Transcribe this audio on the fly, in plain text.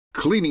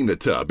Cleaning the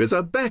tub is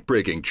a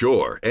back-breaking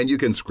chore, and you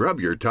can scrub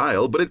your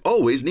tile, but it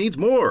always needs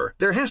more.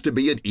 There has to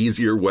be an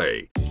easier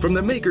way. From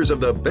the makers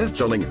of the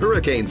best-selling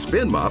Hurricane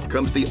Spin Mop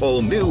comes the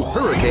all-new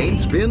Hurricane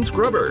Spin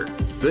Scrubber,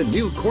 the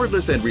new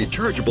cordless and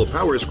rechargeable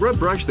power scrub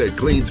brush that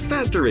cleans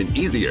faster and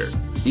easier.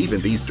 Even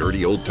these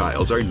dirty old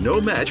tiles are no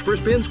match for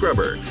Spin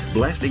Scrubber,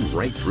 blasting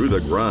right through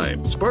the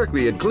grime,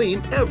 sparkly and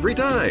clean every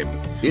time.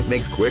 It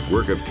makes quick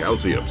work of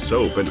calcium,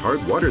 soap, and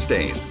hard water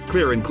stains,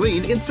 clear and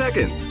clean in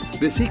seconds.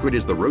 The secret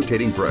is the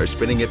rotating brush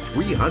spinning at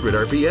 300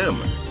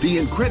 RPM. The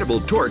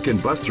incredible torque can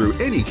bust through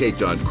any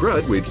caked-on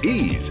crud with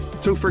ease.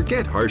 So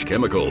forget harsh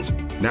chemicals.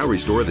 Now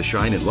restore the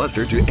shine and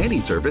luster to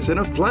any surface in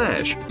a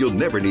flash. You'll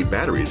never need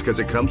batteries because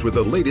it comes with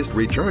the latest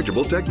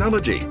rechargeable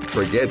technology.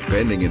 Forget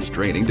bending and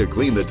straining to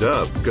clean the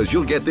tub because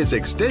you'll get this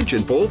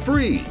extension pole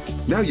free.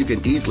 Now you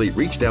can easily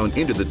reach down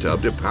into the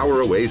tub to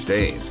power away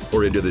stains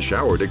or into the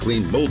shower to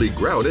clean moldy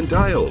grout and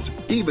tiles.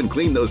 Even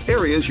clean those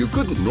areas you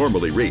couldn't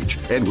normally reach.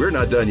 And we're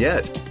not done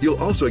yet.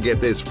 You'll also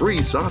get this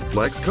free Soft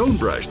Flex cone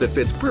brush that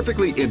fits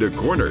perfectly into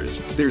corners.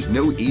 There's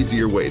no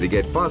easier way to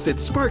get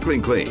faucets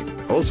sparkling clean.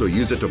 Also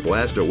use it to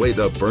blast away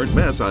the burnt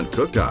mess on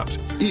cooktops.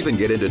 Even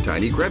get into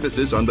tiny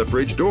crevices on the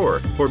fridge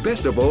door, or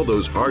best of all,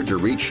 those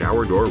hard-to-reach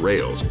shower door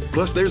rails.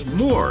 Plus, there's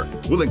more.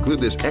 We'll include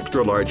this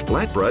extra-large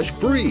flat brush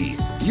free.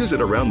 Use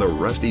it around the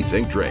rusty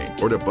sink drain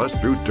or to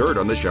bust through dirt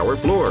on the shower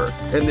floor.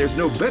 And there's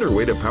no better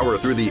way to power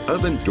through the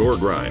oven door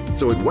grime,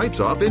 so it wipes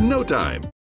off in no time.